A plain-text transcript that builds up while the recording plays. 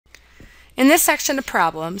In this section of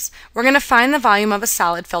problems, we're going to find the volume of a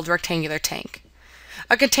solid-filled rectangular tank.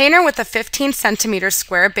 A container with a 15 centimeter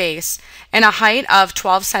square base and a height of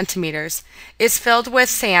 12 centimeters is filled with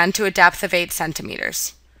sand to a depth of 8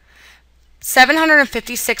 centimeters.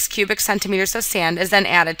 756 cubic centimeters of sand is then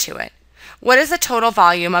added to it. What is the total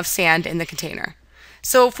volume of sand in the container?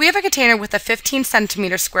 So if we have a container with a 15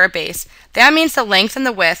 centimeter square base, that means the length and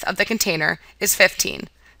the width of the container is 15.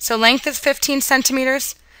 So length is 15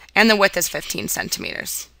 centimeters and the width is 15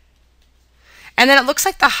 centimeters. And then it looks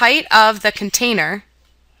like the height of the container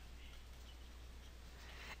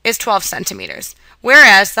is 12 centimeters,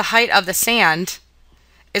 whereas the height of the sand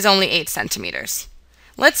is only 8 centimeters.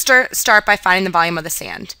 Let's start by finding the volume of the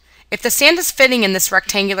sand. If the sand is fitting in this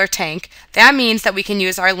rectangular tank, that means that we can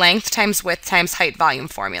use our length times width times height volume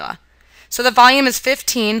formula. So the volume is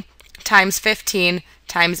 15 times 15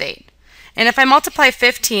 times 8. And if I multiply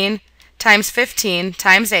 15 times 15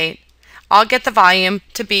 times 8, I'll get the volume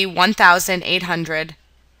to be 1,800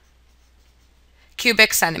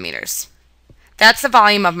 cubic centimeters. That's the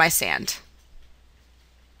volume of my sand.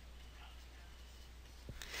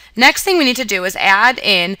 Next thing we need to do is add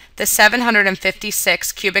in the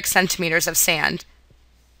 756 cubic centimeters of sand.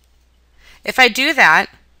 If I do that,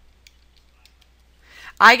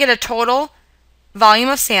 I get a total volume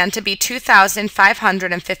of sand to be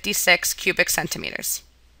 2,556 cubic centimeters.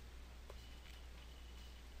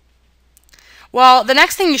 Well, the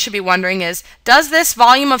next thing you should be wondering is, does this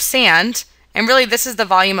volume of sand, and really this is the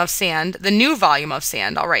volume of sand, the new volume of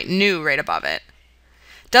sand, I'll write new right above it.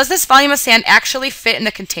 Does this volume of sand actually fit in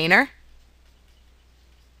the container?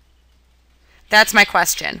 That's my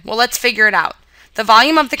question. Well, let's figure it out. The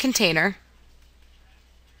volume of the container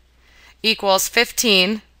equals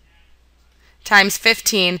 15 times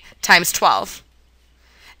 15 times 12.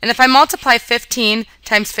 And if I multiply 15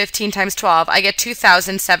 times 15 times 12, I get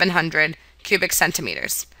 2,700 cubic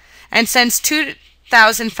centimeters. And since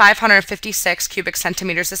 2,556 cubic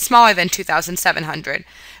centimeters is smaller than 2,700,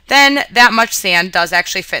 then that much sand does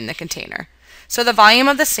actually fit in the container. So the volume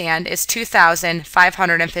of the sand is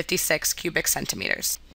 2,556 cubic centimeters.